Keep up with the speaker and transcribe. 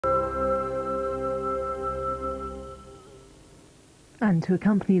And to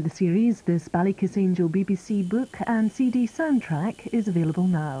accompany the series, this Ballykiss Angel BBC book and CD soundtrack is available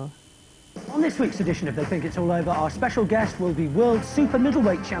now. On this week's edition of They Think It's All Over, our special guest will be world super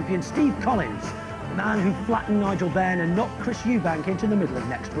middleweight champion Steve Collins, the man who flattened Nigel Benn and knocked Chris Eubank into the middle of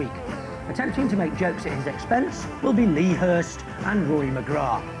next week. Attempting to make jokes at his expense will be Lee Hurst and Rory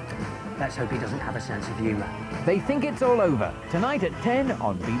McGrath. Let's hope he doesn't have a sense of humour. They Think It's All Over, tonight at 10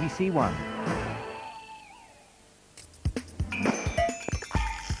 on BBC One.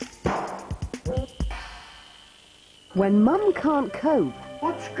 When Mum can't cope...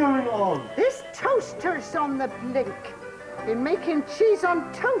 What's going on? This toaster's on the blink. Been making cheese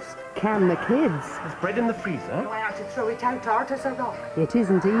on toast. Can the kids? There's bread in the freezer. I had to throw it out hard as a rock. It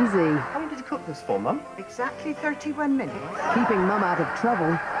isn't easy. How long did you cook this for, Mum? Exactly 31 minutes. Keeping Mum out of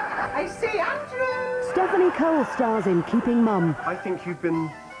trouble. I see Andrew! Stephanie Cole stars in Keeping Mum. I think you've been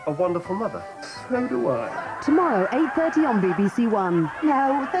a wonderful mother. So do I. Tomorrow, 8:30 on BBC One.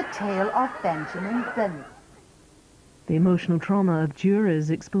 Now, the tale of Benjamin Bennett. The emotional trauma of jurors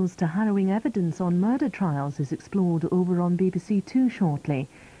exposed to harrowing evidence on murder trials is explored over on BBC Two shortly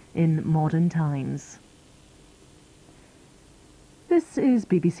in Modern Times. This is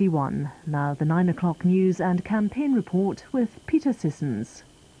BBC One. Now the 9 o'clock news and campaign report with Peter Sissons.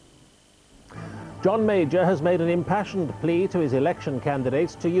 John Major has made an impassioned plea to his election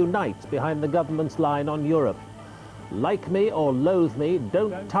candidates to unite behind the government's line on Europe. Like me or loathe me,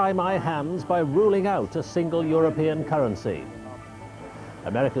 don't tie my hands by ruling out a single European currency.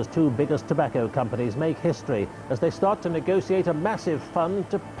 America's two biggest tobacco companies make history as they start to negotiate a massive fund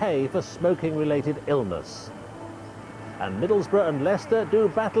to pay for smoking-related illness. And Middlesbrough and Leicester do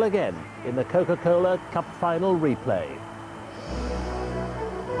battle again in the Coca-Cola Cup Final replay.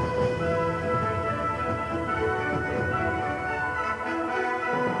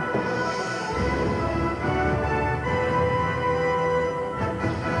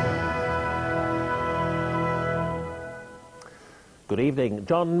 Good evening.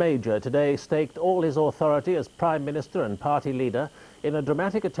 John Major today staked all his authority as Prime Minister and party leader in a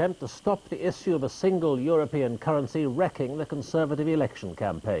dramatic attempt to stop the issue of a single European currency wrecking the Conservative election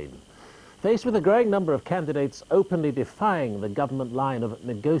campaign. Faced with a growing number of candidates openly defying the government line of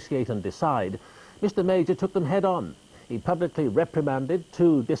negotiate and decide, Mr. Major took them head on. He publicly reprimanded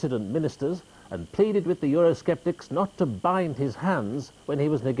two dissident ministers and pleaded with the Eurosceptics not to bind his hands when he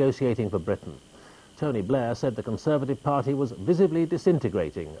was negotiating for Britain. Tony Blair said the Conservative Party was visibly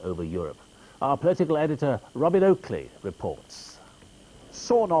disintegrating over Europe. Our political editor, Robin Oakley, reports.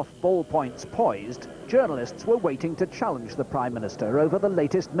 Sawn-off ballpoints poised, journalists were waiting to challenge the Prime Minister over the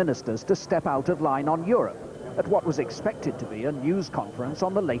latest ministers to step out of line on Europe at what was expected to be a news conference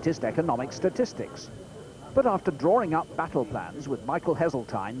on the latest economic statistics. But after drawing up battle plans with Michael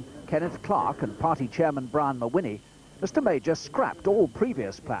Heseltine, Kenneth Clarke and party chairman Brian Mawhinney, Mr. Major scrapped all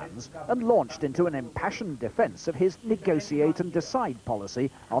previous plans and launched into an impassioned defence of his negotiate and decide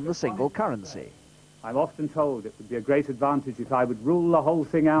policy on the single currency. I'm often told it would be a great advantage if I would rule the whole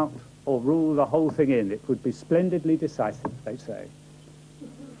thing out or rule the whole thing in. It would be splendidly decisive, they say.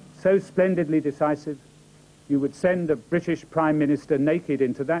 So splendidly decisive, you would send a British Prime Minister naked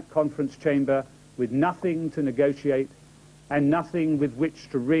into that conference chamber with nothing to negotiate and nothing with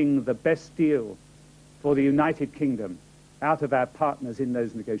which to wring the best deal for the United Kingdom out of our partners in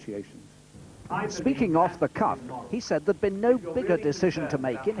those negotiations. Speaking off the cuff, he said there'd been no bigger decision to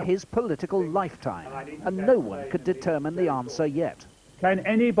make in his political lifetime, and no one could determine the answer yet. Can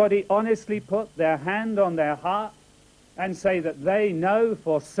anybody honestly put their hand on their heart and say that they know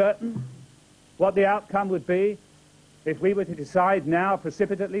for certain what the outcome would be if we were to decide now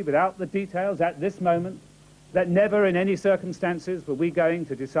precipitately, without the details at this moment, that never in any circumstances were we going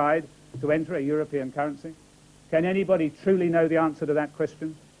to decide to enter a European currency? Can anybody truly know the answer to that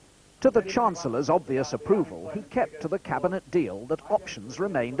question? To the Chancellor's obvious approval, he kept to the Cabinet deal that options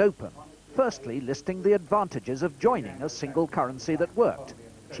remained open. Firstly, listing the advantages of joining a single currency that worked.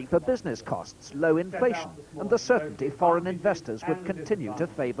 Cheaper business costs, low inflation, and the certainty foreign investors would continue to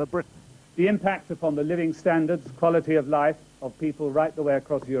favour Britain. The impact upon the living standards, quality of life of people right the way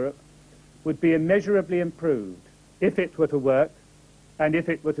across Europe would be immeasurably improved if it were to work and if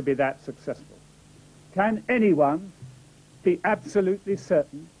it were to be that successful. Can anyone be absolutely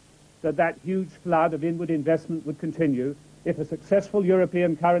certain that that huge flood of inward investment would continue if a successful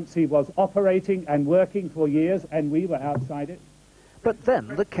European currency was operating and working for years and we were outside it? But then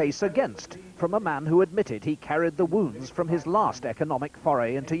the case against, from a man who admitted he carried the wounds from his last economic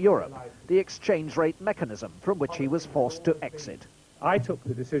foray into Europe, the exchange rate mechanism from which he was forced to exit. I took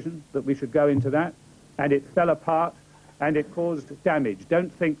the decision that we should go into that, and it fell apart, and it caused damage.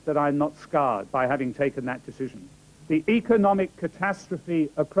 Don't think that I'm not scarred by having taken that decision. the economic catastrophe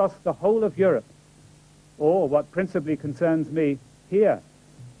across the whole of Europe, or what principally concerns me here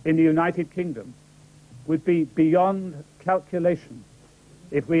in the United Kingdom, would be beyond calculation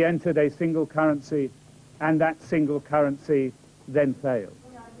if we entered a single currency and that single currency then failed.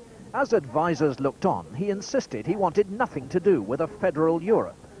 As advisers looked on, he insisted he wanted nothing to do with a federal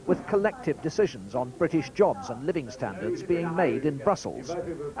Europe, with collective decisions on British jobs and living standards being made in Brussels.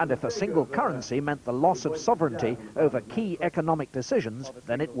 And if a single currency meant the loss of sovereignty over key economic decisions,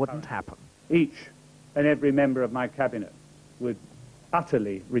 then it wouldn't happen. Each and every member of my cabinet would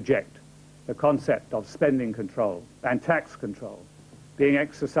utterly reject the concept of spending control and tax control being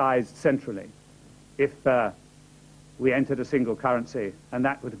exercised centrally if we entered a single currency, and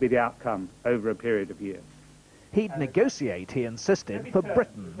that would be the outcome over a period of years. He'd negotiate, he insisted, for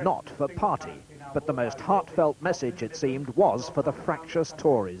Britain, not for party. But the most heartfelt message, it seemed, was for the fractious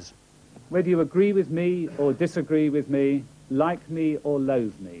Tories. Whether you agree with me or disagree with me, like me or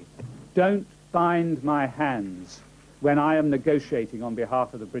loathe me, don't bind my hands when I am negotiating on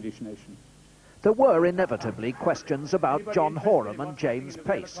behalf of the British nation. There were inevitably questions about John Horam and James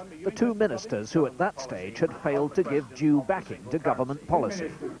Pace, the two ministers who at that stage had failed to give due backing to government policy.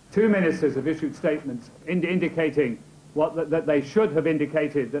 Two ministers have issued statements indicating that they should have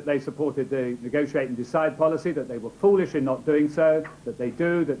indicated that they supported the negotiate and decide policy, that they were foolish in not doing so, that they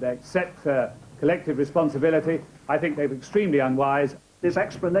accept collective responsibility. I think they were extremely unwise. This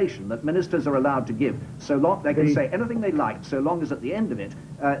explanation that ministers are allowed to give, so long they can say anything they like, so long as at the end of it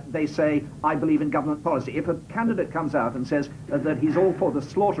they say, I believe in government policy. If a candidate comes out and says that he's all for the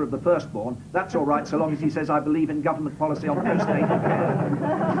slaughter of the firstborn, that's all right, so long as he says, I believe in government policy on postnatal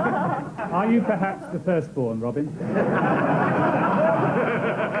care. Are you perhaps the firstborn, Robin?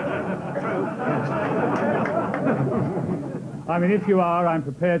 I mean, if you are, I'm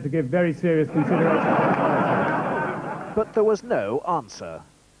prepared to give very serious consideration. But there was no answer.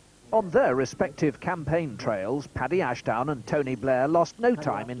 On their respective campaign trails, Paddy Ashdown and Tony Blair lost no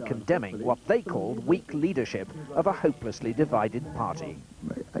time in condemning what they called weak leadership of a hopelessly divided party.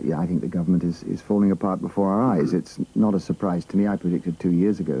 Yeah, I think the government is falling apart before our eyes. It's not a surprise to me. I predicted 2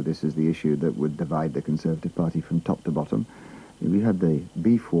 years ago this is the issue that would divide the Conservative Party from top to bottom. We had the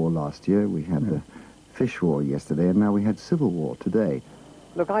beef war last year, we had the fish war yesterday, and now we had civil war today.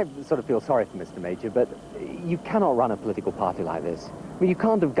 Look, I sort of feel sorry for Mr. Major, but you cannot run a political party like this. I mean, you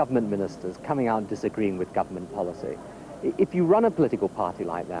can't have government ministers coming out and disagreeing with government policy. If you run a political party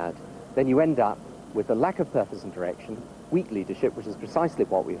like that, then you end up with a lack of purpose and direction, weak leadership, which is precisely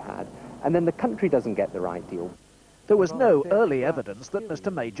what we've had, and then the country doesn't get the right deal. There was no early evidence that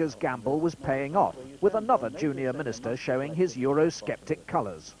Mr. Major's gamble was paying off, with another junior minister showing his Eurosceptic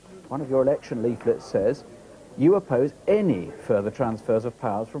colours. One of your election leaflets says, you oppose any further transfers of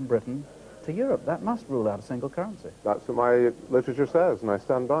powers from Britain to Europe. That must rule out a single currency. That's what my literature says, and I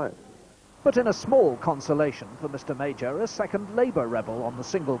stand by it. But in a small consolation for Mr. Major, a second Labour rebel on the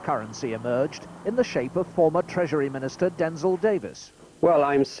single currency emerged in the shape of former Treasury Minister Denzil Davis. Well,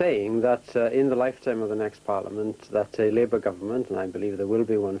 I'm saying that in the lifetime of the next Parliament, that a Labour government, and I believe there will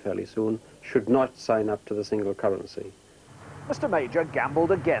be one fairly soon, should not sign up to the single currency. Mr. Major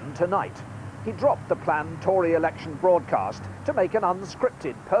gambled again tonight. He dropped the planned Tory election broadcast to make an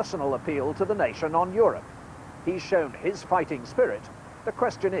unscripted personal appeal to the nation on Europe. He's shown his fighting spirit. The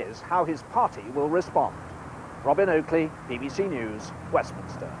question is how his party will respond. Robin Oakley, BBC News,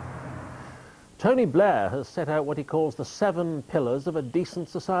 Westminster. Tony Blair has set out what he calls the 7 pillars of a decent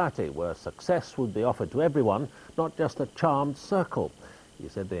society, where success would be offered to everyone, not just a charmed circle. He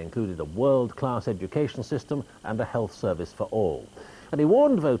said they included a world-class education system and a health service for all. And he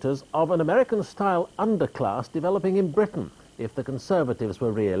warned voters of an American-style underclass developing in Britain if the Conservatives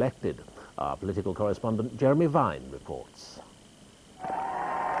were re-elected. Our political correspondent Jeremy Vine reports.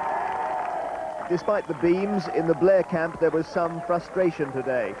 Despite the beams, in the Blair camp there was some frustration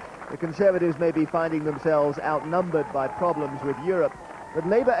today. The Conservatives may be finding themselves outnumbered by problems with Europe, but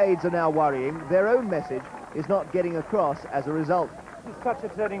Labour aides are now worrying their own message is not getting across as a result. It's such a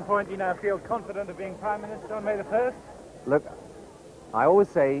turning point. You now feel confident of being Prime Minister on May the 1st? Look, I always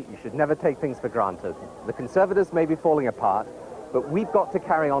say you should never take things for granted. The Conservatives may be falling apart, but we've got to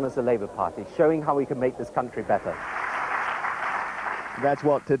carry on as a Labour Party, showing how we can make this country better. That's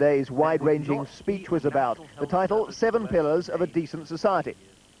what today's wide-ranging speech was about. The title, 7 Pillars of a Decent Society.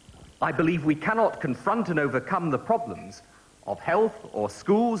 I believe we cannot confront and overcome the problems of health or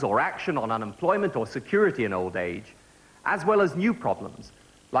schools or action on unemployment or security in old age, as well as new problems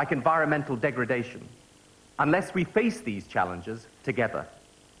like environmental degradation, unless we face these challenges together.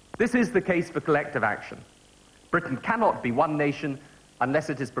 This is the case for collective action. Britain cannot be one nation unless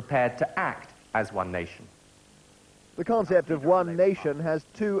it is prepared to act as one nation. The concept of one nation has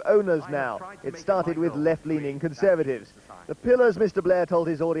two owners now. It started with left-leaning Conservatives. The pillars Mr. Blair told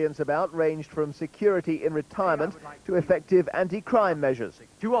his audience about ranged from security in retirement to effective anti-crime measures.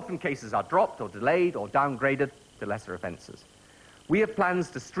 Too often cases are dropped or delayed or downgraded to lesser offences. We have plans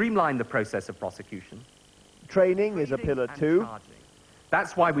to streamline the process of prosecution. Training is a pillar too.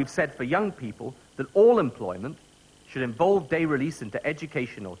 That's why we've said for young people that all employment should involve day release into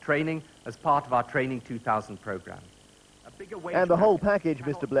education or training as part of our Training 2000 programme. And the whole package,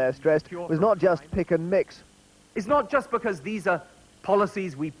 Mr. Blair stressed, was not just pick and mix. It's not just because these are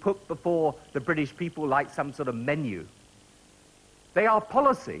policies we put before the British people like some sort of menu. They are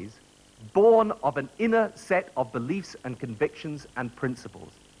policies born of an inner set of beliefs and convictions and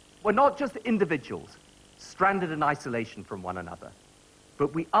principles. We're not just individuals stranded in isolation from one another,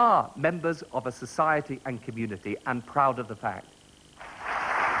 but we are members of a society and community, and proud of the fact.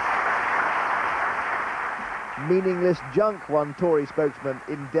 Meaningless junk, one Tory spokesman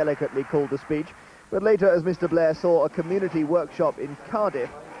indelicately called the speech. But later, as Mr. Blair saw a community workshop in Cardiff,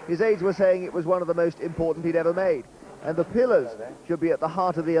 his aides were saying it was one of the most important he'd ever made. And the pillars should be at the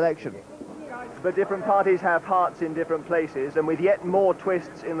heart of the election. But different parties have hearts in different places, and with yet more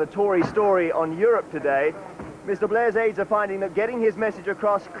twists in the Tory story on Europe today, Mr. Blair's aides are finding that getting his message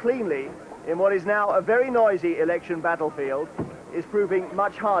across cleanly in what is now a very noisy election battlefield is proving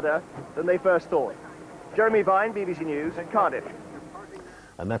much harder than they first thought. Jeremy Vine, BBC News, Cardiff.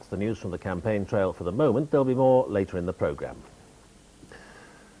 And that's the news from the campaign trail for the moment. There'll be more later in the programme.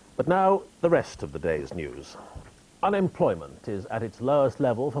 But now, the rest of the day's news. Unemployment is at its lowest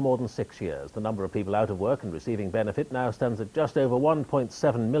level for more than 6 years. The number of people out of work and receiving benefit now stands at just over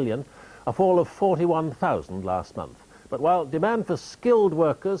 1.7 million, a fall of 41,000 last month. But while demand for skilled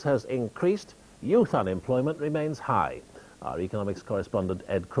workers has increased, youth unemployment remains high. Our economics correspondent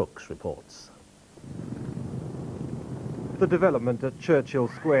Ed Crooks reports. The development at Churchill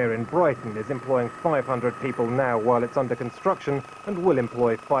Square in Brighton is employing 500 people now while it's under construction, and will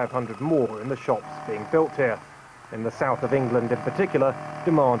employ 500 more in the shops being built here. In the south of England in particular,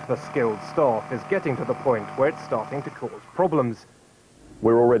 demand for skilled staff is getting to the point where it's starting to cause problems.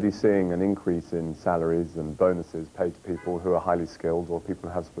 We're already seeing an increase in salaries and bonuses paid to people who are highly skilled or people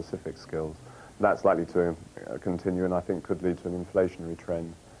who have specific skills. That's likely to continue, and I think could lead to an inflationary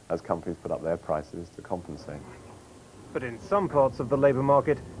trend as companies put up their prices to compensate. But in some parts of the labour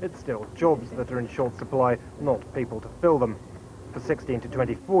market, it's still jobs that are in short supply, not people to fill them. For 16 to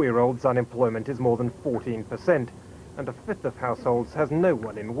 24-year-olds, unemployment is more than 14%, and a fifth of households has no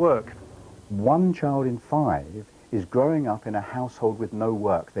one in work. 1 child in 5 is growing up in a household with no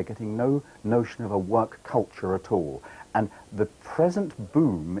work. They're getting no notion of a work culture at all. And the present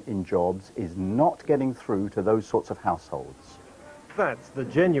boom in jobs is not getting through to those sorts of households. That's the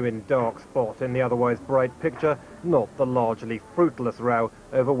genuine dark spot in the otherwise bright picture, not the largely fruitless row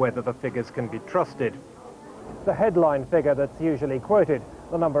over whether the figures can be trusted. The headline figure that's usually quoted,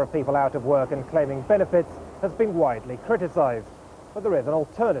 the number of people out of work and claiming benefits, has been widely criticised. But there is an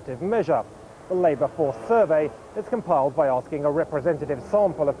alternative measure. The Labour Force survey is compiled by asking a representative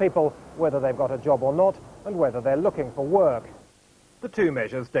sample of people whether they've got a job or not, and whether they're looking for work. The two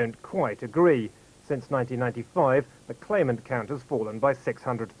measures don't quite agree. Since 1995, the claimant count has fallen by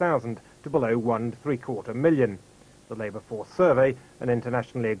 600,000 to below 1.75 million. The Labour Force survey, an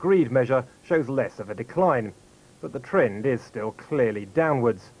internationally agreed measure, shows less of a decline. But the trend is still clearly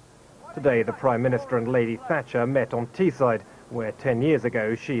downwards. Today, the Prime Minister and Lady Thatcher met on Teesside, where 10 years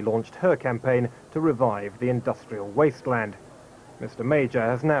ago she launched her campaign to revive the industrial wasteland. Mr Major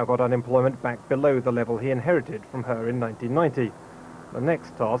has now got unemployment back below the level he inherited from her in 1990. The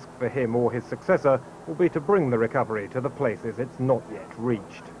next task for him or his successor will be to bring the recovery to the places it's not yet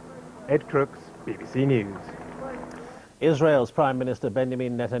reached. Ed Crooks, BBC News. Israel's Prime Minister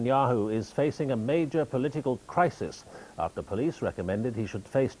Benjamin Netanyahu is facing a major political crisis after police recommended he should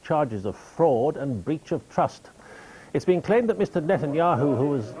face charges of fraud and breach of trust. It's been claimed that Mr Netanyahu, who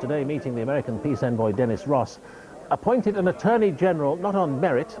was today meeting the American peace envoy Dennis Ross, appointed an Attorney General not on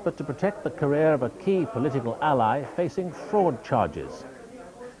merit, but to protect the career of a key political ally facing fraud charges.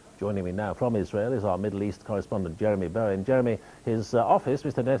 Joining me now from Israel is our Middle East correspondent Jeremy Bowen. Jeremy, his office,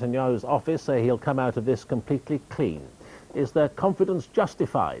 Mr Netanyahu's office, say he'll come out of this completely clean. Is their confidence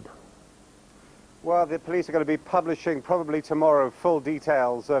justified? Well, the police are going to be publishing probably tomorrow full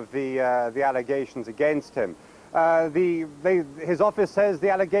details of the allegations against him. His office says the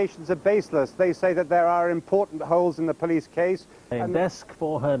allegations are baseless. They say that there are important holes in the police case. A desk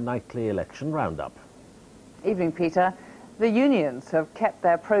for her nightly election roundup. Evening, Peter. The unions have kept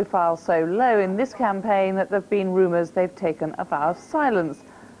their profile so low in this campaign that there have been rumours they've taken a vow of silence.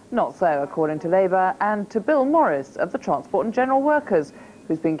 Not so, according to Labour, and to Bill Morris of the Transport and General Workers,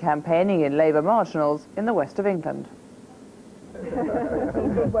 who's been campaigning in Labour marginals in the west of England.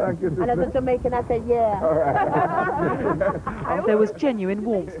 And as a Jamaican, I said, yeah. There was genuine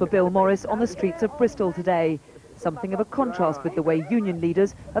warmth for Bill Morris on the streets of Bristol today. Something of a contrast with the way union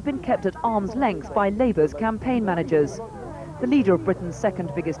leaders have been kept at arm's length by Labour's campaign managers. The leader of Britain's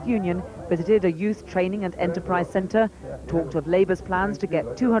second biggest union visited a youth training and enterprise centre, talked of Labour's plans to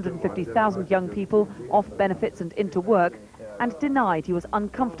get 250,000 young people off benefits and into work, and denied he was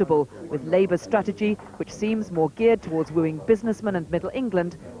uncomfortable with Labour's strategy, which seems more geared towards wooing businessmen and Middle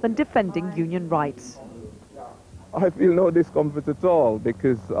England than defending union rights. I feel no discomfort at all,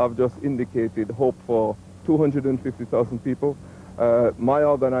 because I've just indicated hope for 250,000 people. My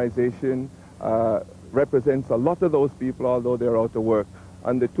organisation represents a lot of those people, although they're out of work.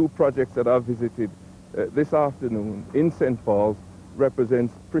 And the two projects that I've visited this afternoon in St. Paul's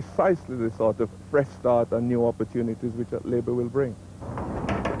represents precisely the sort of fresh start and new opportunities which Labour will bring.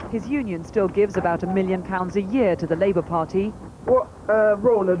 His union still gives about £1 million a year to the Labour Party. What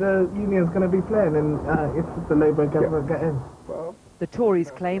role are the unions going to be playing if the Labour government get in? The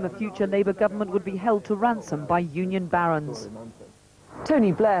Tories claim a future Labour government would be held to ransom by union barons.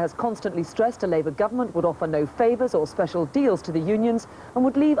 Tony Blair has constantly stressed a Labour government would offer no favours or special deals to the unions and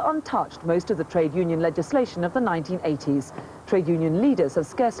would leave untouched most of the trade union legislation of the 1980s. Trade union leaders have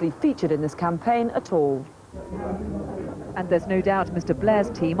scarcely featured in this campaign at all. And there's no doubt Mr Blair's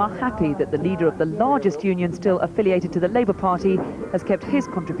team are happy that the leader of the largest union still affiliated to the Labour Party has kept his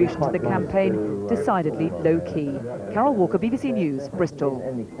contribution to the campaign decidedly low-key. Carol Walker, BBC News, Bristol.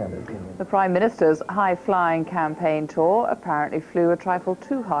 The Prime Minister's high-flying campaign tour apparently flew a trifle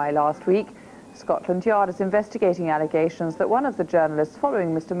too high last week. Scotland Yard is investigating allegations that one of the journalists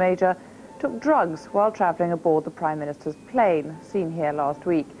following Mr Major took drugs while travelling aboard the Prime Minister's plane, seen here last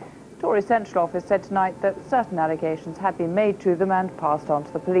week. Tory Central Office said tonight that certain allegations had been made to them and passed on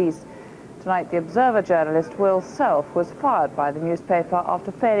to the police. Tonight, the Observer journalist Will Self was fired by the newspaper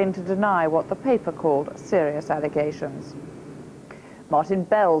after failing to deny what the paper called serious allegations. Martin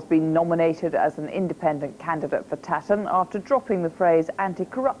Bell's been nominated as an independent candidate for Tatton after dropping the phrase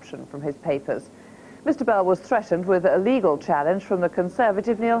anti-corruption from his papers. Mr Bell was threatened with a legal challenge from the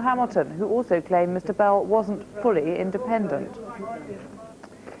Conservative Neil Hamilton, who also claimed Mr Bell wasn't fully independent.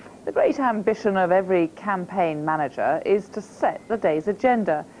 The great ambition of every campaign manager is to set the day's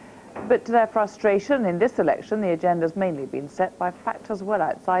agenda. But to their frustration, in this election, the agenda's mainly been set by factors well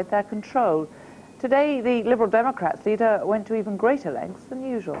outside their control. Today, the Liberal Democrats leader went to even greater lengths than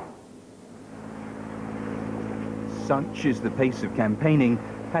usual. Such is the pace of campaigning.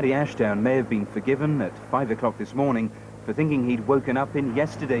 Paddy Ashdown may have been forgiven at 5 o'clock this morning for thinking he'd woken up in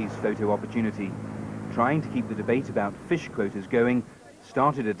yesterday's photo opportunity. Trying to keep the debate about fish quotas going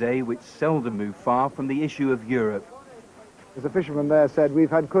started a day which seldom moved far from the issue of Europe. As a fisherman there said, we've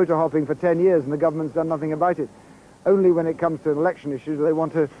had quota hopping for 10 years and the government's done nothing about it. Only when it comes to an election issue do they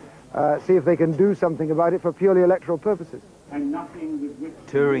want to see if they can do something about it for purely electoral purposes.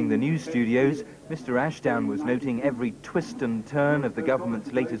 Touring the news studios, Mr Ashdown was noting every twist and turn of the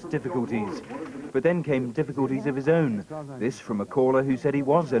government's latest difficulties. But then came difficulties of his own. This from a caller who said he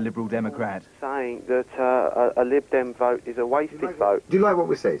was a Liberal Democrat. Saying that a Lib Dem vote is a wasted vote. Do you like what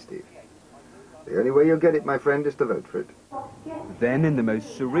we say, Steve? The only way you'll get it, my friend, is to vote for it. Then, in the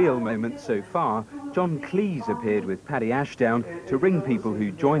most surreal moment so far, John Cleese appeared with Paddy Ashdown to ring people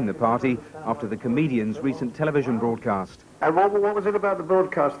who joined the party after the comedian's recent television broadcast. And what was it about the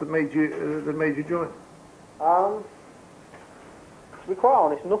broadcast that made you join? To be quite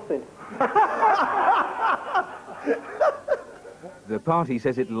honest, nothing. The party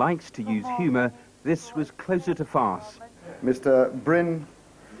says it likes to use humour. This was closer to farce. Mr Bryn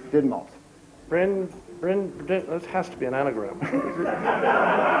did not. Bryn, this has to be an anagram.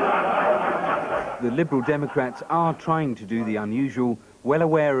 The Liberal Democrats are trying to do the unusual, well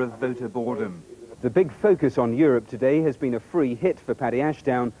aware of voter boredom. The big focus on Europe today has been a free hit for Paddy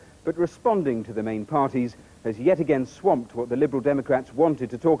Ashdown, but responding to the main parties has yet again swamped what the Liberal Democrats wanted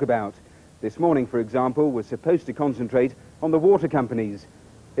to talk about. This morning, for example, was supposed to concentrate on the water companies.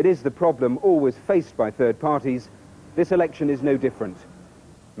 It is the problem always faced by third parties. This election is no different.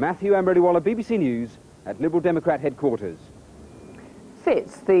 Matthew Amroliwala, BBC News, at Liberal Democrat headquarters.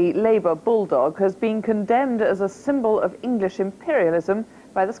 Fitz, the Labour bulldog, has been condemned as a symbol of English imperialism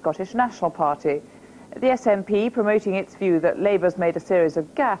by the Scottish National Party. The SNP, promoting its view that Labour's made a series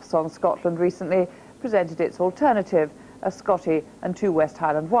of gaffes on Scotland recently, presented its alternative, a Scottie and 2 West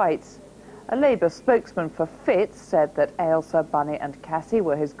Highland Whites. A Labour spokesman for Fitz said that Ailsa, Bunny and Cassie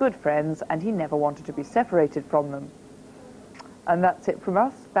were his good friends and he never wanted to be separated from them. And that's it from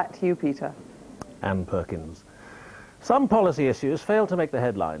us. Back to you, Peter. And Perkins. Some policy issues fail to make the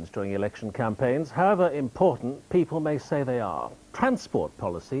headlines during election campaigns, however important people may say they are. Transport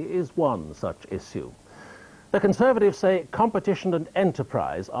policy is one such issue. The Conservatives say competition and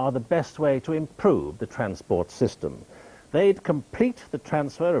enterprise are the best way to improve the transport system. They'd complete the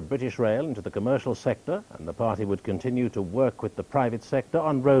transfer of British Rail into the commercial sector, and the party would continue to work with the private sector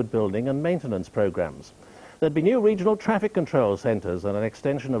on road building and maintenance programmes. There'd be new regional traffic control centres and an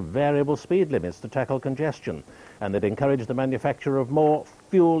extension of variable speed limits to tackle congestion, and they'd encourage the manufacture of more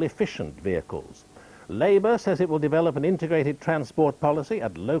fuel-efficient vehicles. Labour says it will develop an integrated transport policy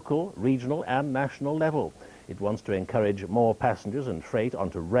at local, regional and national level. It wants to encourage more passengers and freight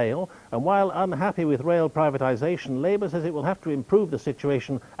onto rail, and while unhappy with rail privatisation, Labour says it will have to improve the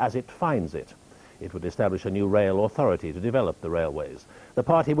situation as it finds it. It would establish a new rail authority to develop the railways. The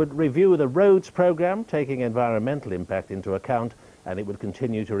party would review the roads programme, taking environmental impact into account, and it would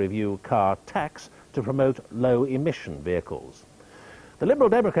continue to review car tax to promote low-emission vehicles. The Liberal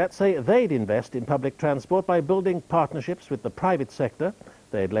Democrats say they'd invest in public transport by building partnerships with the private sector.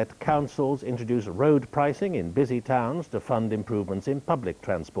 They'd let councils introduce road pricing in busy towns to fund improvements in public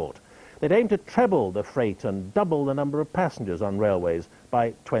transport. They'd aim to treble the freight and double the number of passengers on railways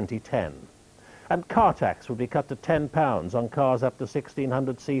by 2010. And car tax would be cut to £10 on cars up to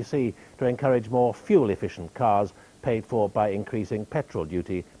 1600cc to encourage more fuel-efficient cars, paid for by increasing petrol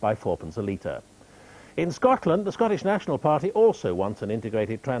duty by 4p a litre. In Scotland, the Scottish National Party also wants an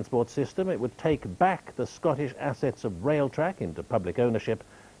integrated transport system. It would take back the Scottish assets of Railtrack into public ownership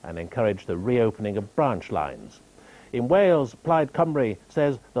and encourage the reopening of branch lines. In Wales, Plaid Cymru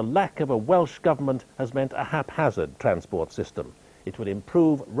says the lack of a Welsh government has meant a haphazard transport system. It would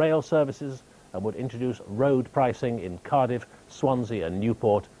improve rail services and would introduce road pricing in Cardiff, Swansea and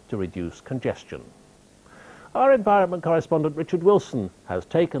Newport to reduce congestion. Our environment correspondent Richard Wilson has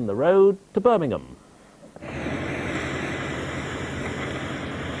taken the road to Birmingham.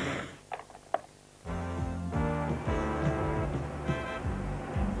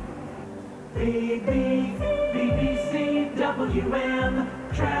 BBC WM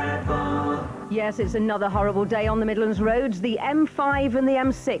Travel. Yes, it's another horrible day on the Midlands roads. The M5 and the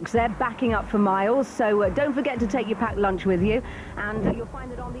M6, they're backing up for miles, so don't forget to take your packed lunch with you. And you'll find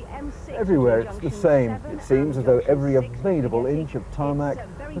that on the M6... Everywhere it's the same. It seems as though every available inch of tarmac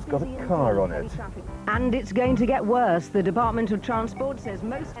has got a car on it. And it's going to get worse. The Department of Transport says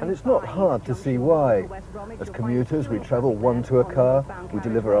most... And it's not hard to see why. As commuters, we travel one to a car, we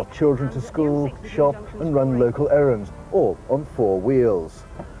deliver our children to school, shop and run local errands, all on four wheels.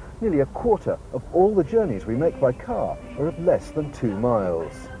 Nearly a quarter of all the journeys we make by car are of less than 2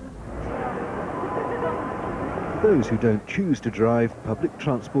 miles. For those who don't choose to drive, public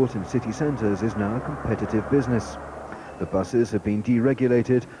transport in city centres is now a competitive business. The buses have been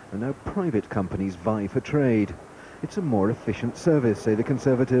deregulated and now private companies vie for trade. It's a more efficient service, say the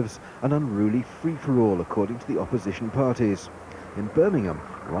Conservatives, an unruly free-for-all according to the opposition parties. In Birmingham,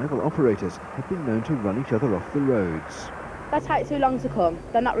 rival operators have been known to run each other off the roads. They take too long to come.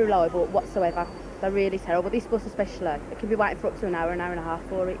 They're not reliable whatsoever. They're really terrible. This bus especially. It can be waiting for up to an hour and a half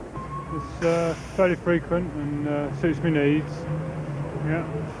for it. It's fairly frequent and suits my needs. Yeah.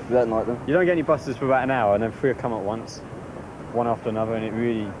 You don't like them? You don't get any buses for about an hour and then 3 come at once, one after another, and it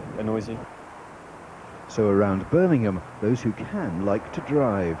really annoys you. So around Birmingham, those who can like to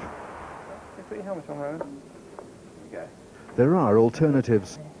drive. Put your helmet on, Rowan. Okay. There are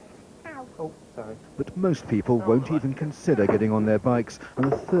alternatives. Oh, sorry. But most people won't even consider getting on their bikes,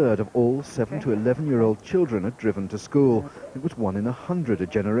 and a third of all 7 to 11-year-old children are driven to school. It was 1 in 100 a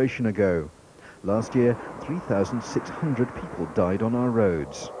generation ago. Last year, 3,600 people died on our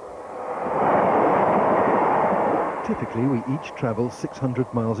roads. Typically, we each travel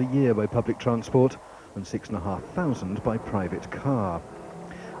 600 miles a year by public transport and 6,500 by private car.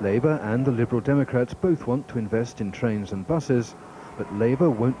 Labour and the Liberal Democrats both want to invest in trains and buses, but Labour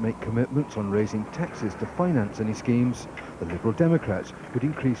won't make commitments on raising taxes to finance any schemes. The Liberal Democrats would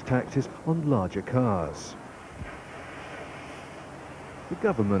increase taxes on larger cars. The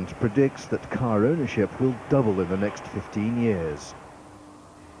government predicts that car ownership will double in the next 15 years.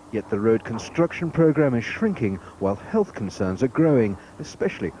 Yet the road construction programme is shrinking while health concerns are growing,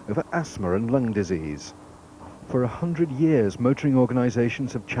 especially over asthma and lung disease. For 100 years, motoring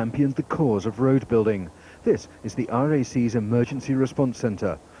organisations have championed the cause of road building. This is the RAC's Emergency Response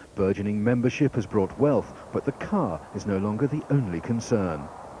Centre. Burgeoning membership has brought wealth, but the car is no longer the only concern.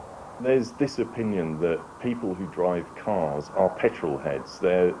 There's this opinion that people who drive cars are petrol heads.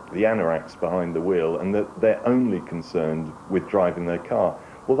 They're the anoraks behind the wheel and that they're only concerned with driving their car.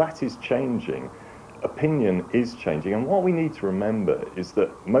 Well, that is changing. opinion is changing, and what we need to remember is that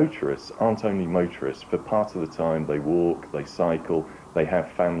motorists aren't only motorists. For part of the time they walk, they cycle, they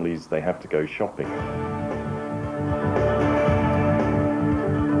have families, they have to go shopping.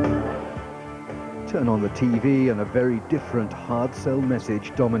 Turn on the TV and a very different hard sell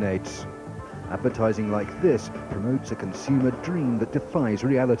message dominates. Advertising like this promotes a consumer dream that defies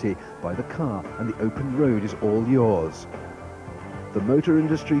reality. Buy the car and the open road is all yours. The motor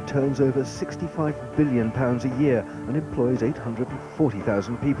industry turns over £65 billion a year and employs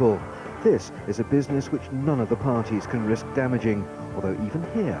 840,000 people. This is a business which none of the parties can risk damaging, although even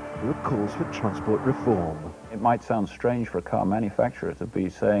here there are calls for transport reform. It might sound strange for a car manufacturer to be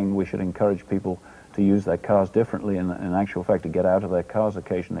saying we should encourage people to use their cars differently and in actual fact to get out of their cars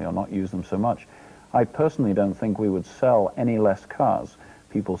occasionally or not use them so much. I personally don't think we would sell any less cars.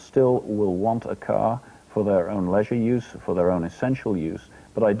 People still will want a car for their own leisure use, for their own essential use,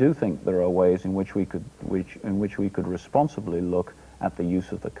 but I do think there are ways in which we could responsibly look at the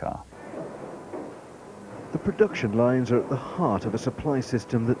use of the car. The production lines are at the heart of a supply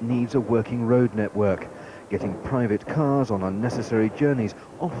system that needs a working road network. Getting private cars on unnecessary journeys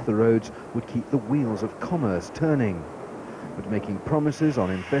off the roads would keep the wheels of commerce turning. But making promises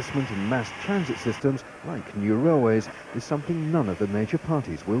on investment in mass transit systems, like new railways, is something none of the major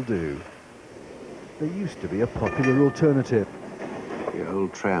parties will do. There used to be a popular alternative. The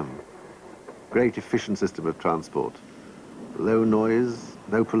old tram. Great efficient system of transport. Low noise,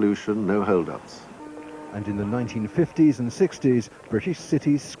 no pollution, no hold-ups. And in the 1950s and 60s, British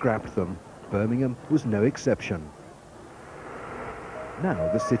cities scrapped them. Birmingham was no exception.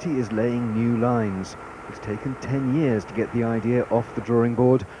 Now the city is laying new lines. It's taken 10 years to get the idea off the drawing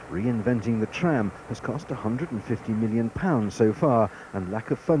board. Reinventing the tram has cost £150 million so far, and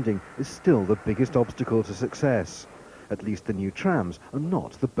lack of funding is still the biggest obstacle to success. At least the new trams are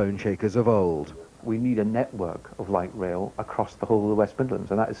not the bone shakers of old. We need a network of light rail across the whole of the West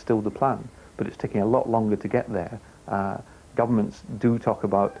Midlands, and that is still the plan, but it's taking a lot longer to get there. Governments do talk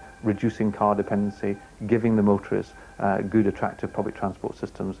about reducing car dependency, giving the motorists good, attractive public transport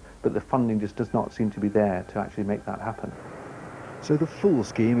systems, but the funding just does not seem to be there to actually make that happen. So the full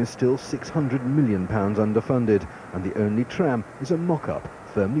scheme is still £600 million underfunded, and the only tram is a mock-up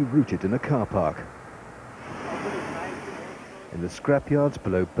firmly rooted in a car park. In the scrapyards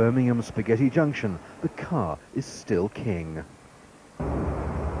below Birmingham Spaghetti Junction, the car is still king.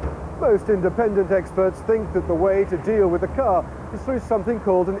 Most independent experts think that the way to deal with the car is through something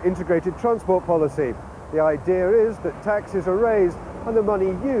called an integrated transport policy. The idea is that taxes are raised and the money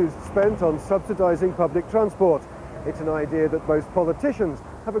used spent on subsidising public transport. It's an idea that most politicians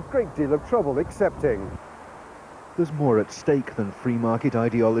have a great deal of trouble accepting. There's more at stake than free market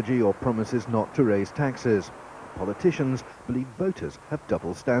ideology or promises not to raise taxes. Politicians believe voters have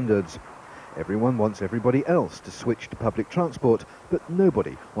double standards. Everyone wants everybody else to switch to public transport, but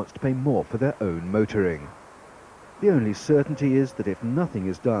nobody wants to pay more for their own motoring. The only certainty is that if nothing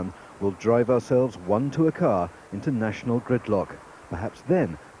is done, we'll drive ourselves one to a car into national gridlock. Perhaps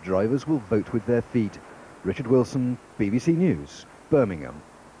then drivers will vote with their feet. Richard Wilson, BBC News, Birmingham.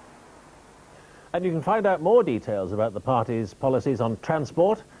 And you can find out more details about the party's policies on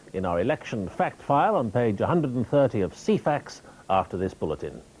transport in our election fact file on page 130 of CFAX after this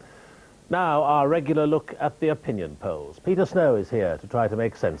bulletin. Now, our regular look at the opinion polls. Peter Snow is here to try to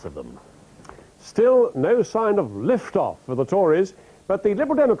make sense of them. Still no sign of lift-off for the Tories, but the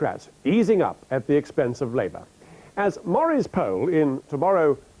Liberal Democrats easing up at the expense of Labour. As Murray's poll in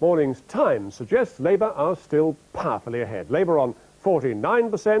tomorrow morning's Times suggests, Labour are still powerfully ahead. Labour on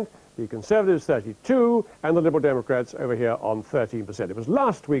 49%, the Conservatives 32%, and the Liberal Democrats over here on 13%. It was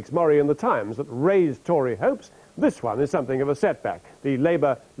last week's Murray in the Times that raised Tory hopes. This one is something of a setback. The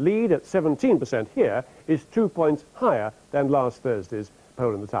Labour lead at 17% here is 2 points higher than last Thursday's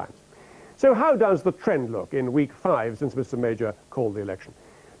poll in the Times. So how does the trend look in week 5 since Mr Major called the election?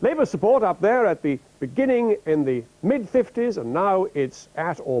 Labour support up there at the beginning in the mid-50s, and now it's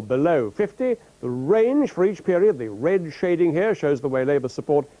at or below 50. The range for each period, the red shading here, shows the way Labour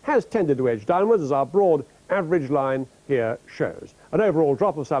support has tended to edge downwards, as our broad average line here shows. An overall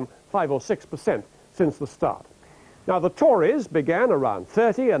drop of some 5 or 6% since the start. Now, the Tories began around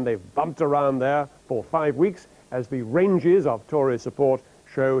 30, and they've bumped around there for 5 weeks, as the ranges of Tory support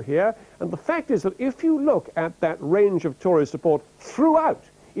show here. And the fact is that if you look at that range of Tory support throughout,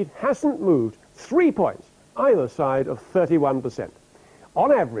 it hasn't moved 3 points either side of 31%.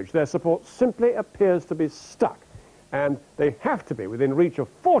 On average, their support simply appears to be stuck, and they have to be within reach of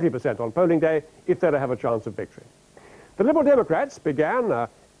 40% on polling day if they're to have a chance of victory. The Liberal Democrats began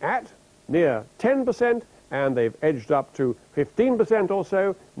at near 10%, and they've edged up to 15% or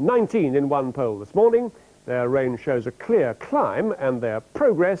so, 19 in one poll this morning. Their range shows a clear climb, and their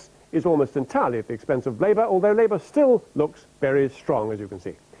progress is almost entirely at the expense of Labour, although Labour still looks very strong, as you can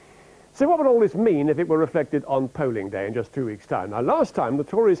see. So what would all this mean if it were reflected on polling day in just 2 weeks' time? Now, last time the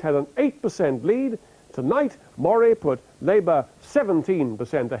Tories had an 8% lead. Tonight, Murray put Labour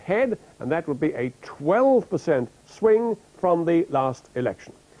 17% ahead, and that would be a 12% swing from the last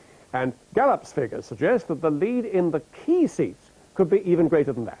election. And Gallup's figures suggest that the lead in the key seats could be even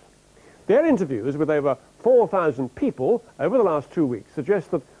greater than that. Their interviews with over 4,000 people over the last 2 weeks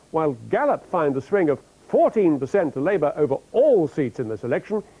suggest that while Gallup finds a swing of 14% to Labour over all seats in this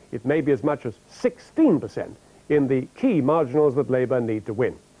election, it may be as much as 16% in the key marginals that Labour need to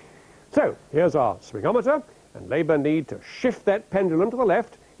win. So, here's our swingometer, and Labour need to shift that pendulum to the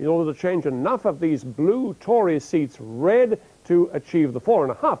left in order to change enough of these blue Tory seats red to achieve the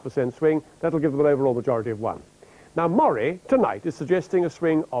 4.5% swing. That'll give them an overall majority of 1. Now, Murray, tonight, is suggesting a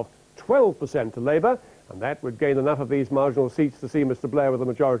swing of 12% to Labour, and that would gain enough of these marginal seats to see Mr Blair with a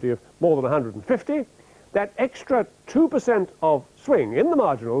majority of more than 150. That extra 2% of swing in the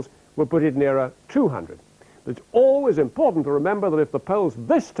marginals would put it nearer 200. But it's always important to remember that if the polls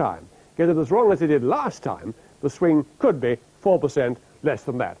this time get it as wrong as they did last time, the swing could be 4% less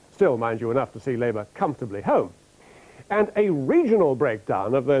than that. Still, mind you, enough to see Labour comfortably home. And a regional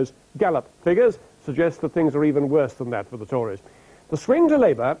breakdown of those Gallup figures suggests that things are even worse than that for the Tories. The swing to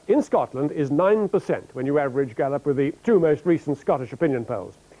Labour in Scotland is 9% when you average Gallup with the 2 most recent Scottish opinion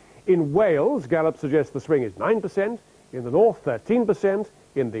polls. In Wales, Gallup suggests the swing is 9%, in the north 13%,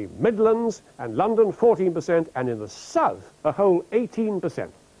 in the Midlands and London 14%, and in the south a whole 18%.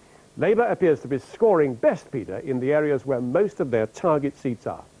 Labour appears to be scoring best, Peter, in the areas where most of their target seats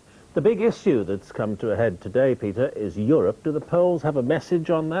are. The big issue that's come to a head today, Peter, is Europe. Do the polls have a message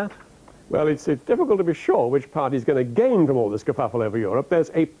on that? Well, it's difficult to be sure which party is going to gain from all this kerfuffle over Europe.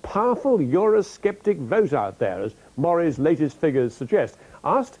 There's a powerful Eurosceptic vote out there, as Murray's latest figures suggest.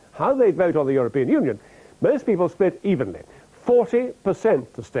 Asked how they'd vote on the European Union, most people split evenly.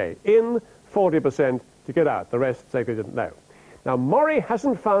 40% to stay in, 40% to get out. The rest say they didn't know. Now, Murray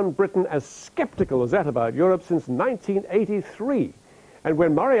hasn't found Britain as sceptical as that about Europe since 1983. And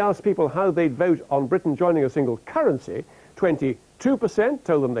when Murray asked people how they'd vote on Britain joining a single currency, 22%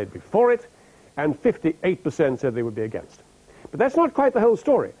 told them they'd be for it, and 58% said they would be against. But that's not quite the whole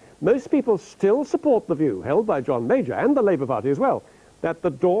story. Most people still support the view, held by John Major and the Labour Party as well, that the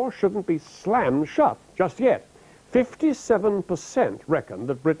door shouldn't be slammed shut just yet. 57% reckon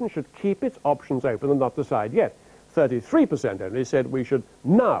that Britain should keep its options open and not decide yet. 33% only said we should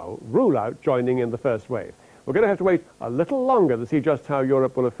now rule out joining in the first wave. We're going to have to wait a little longer to see just how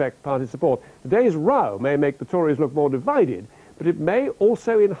Europe will affect party support. Today's row may make the Tories look more divided, but it may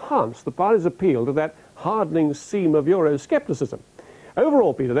also enhance the party's appeal to that hardening seam of Euroscepticism.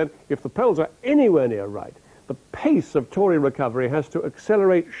 Overall, Peter, then, if the polls are anywhere near right, the pace of Tory recovery has to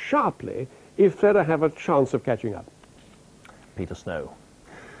accelerate sharply if they're to have a chance of catching up. Peter Snow.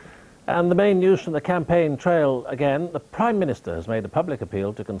 And the main news from the campaign trail again, the Prime Minister has made a public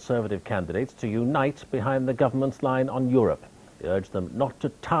appeal to Conservative candidates to unite behind the government's line on Europe. He urged them not to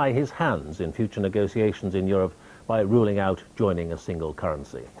tie his hands in future negotiations in Europe by ruling out joining a single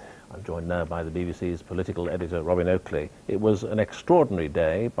currency. I'm joined now by the BBC's political editor, Robin Oakley. It was an extraordinary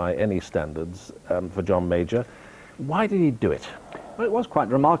day by any standards for John Major. Why did he do it? Well, it was quite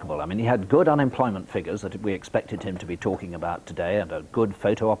remarkable. I mean, he had good unemployment figures that we expected him to be talking about today, and a good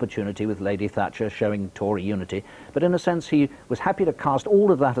photo opportunity with Lady Thatcher showing Tory unity. But in a sense, he was happy to cast all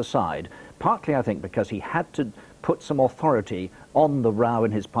of that aside, partly, I think, because he had to put some authority on the row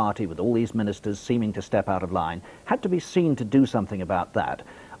in his party with all these ministers seeming to step out of line, had to be seen to do something about that.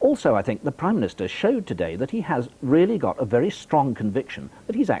 Also, I think the Prime Minister showed today that he has really got a very strong conviction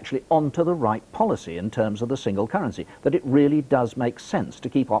that he's actually onto the right policy in terms of the single currency, that it really does make sense to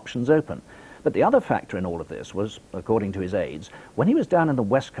keep options open. But the other factor in all of this was, according to his aides, when he was down in the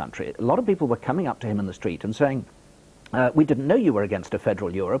West Country, a lot of people were coming up to him in the street and saying, we didn't know you were against a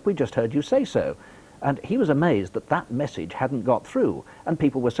federal Europe, we just heard you say so. And he was amazed that that message hadn't got through. And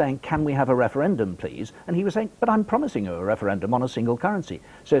people were saying, can we have a referendum, please? And he was saying, but I'm promising you a referendum on a single currency.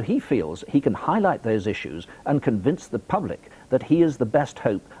 So he feels he can highlight those issues and convince the public that he is the best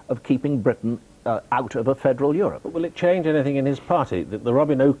hope of keeping Britain out of a federal Europe. But will it change anything in his party? The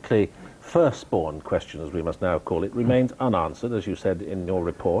Robin Oakley firstborn question, as we must now call it, remains unanswered, as you said in your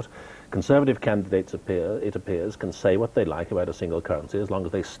report. Conservative candidates, it appears, can say what they like about a single currency as long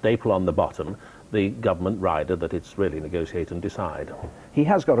as they staple on the bottom the government rider that it's really negotiate and decide. He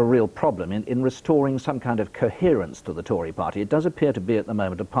has got a real problem in restoring some kind of coherence to the Tory party. It does appear to be at the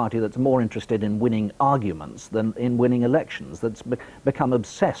moment a party that's more interested in winning arguments than in winning elections, that's become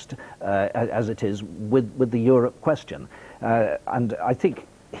obsessed, as it is, with the Europe question. And I think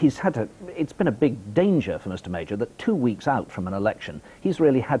it's been a big danger for Mr Major that 2 weeks out from an election, he's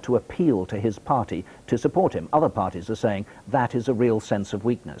really had to appeal to his party to support him. Other parties are saying that is a real sense of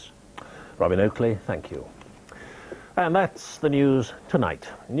weakness. Robin Oakley, thank you. And that's the news tonight.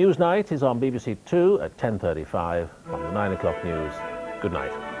 Newsnight is on BBC 2 at 10:35 on the 9 o'clock news. Good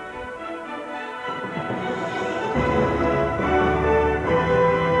night.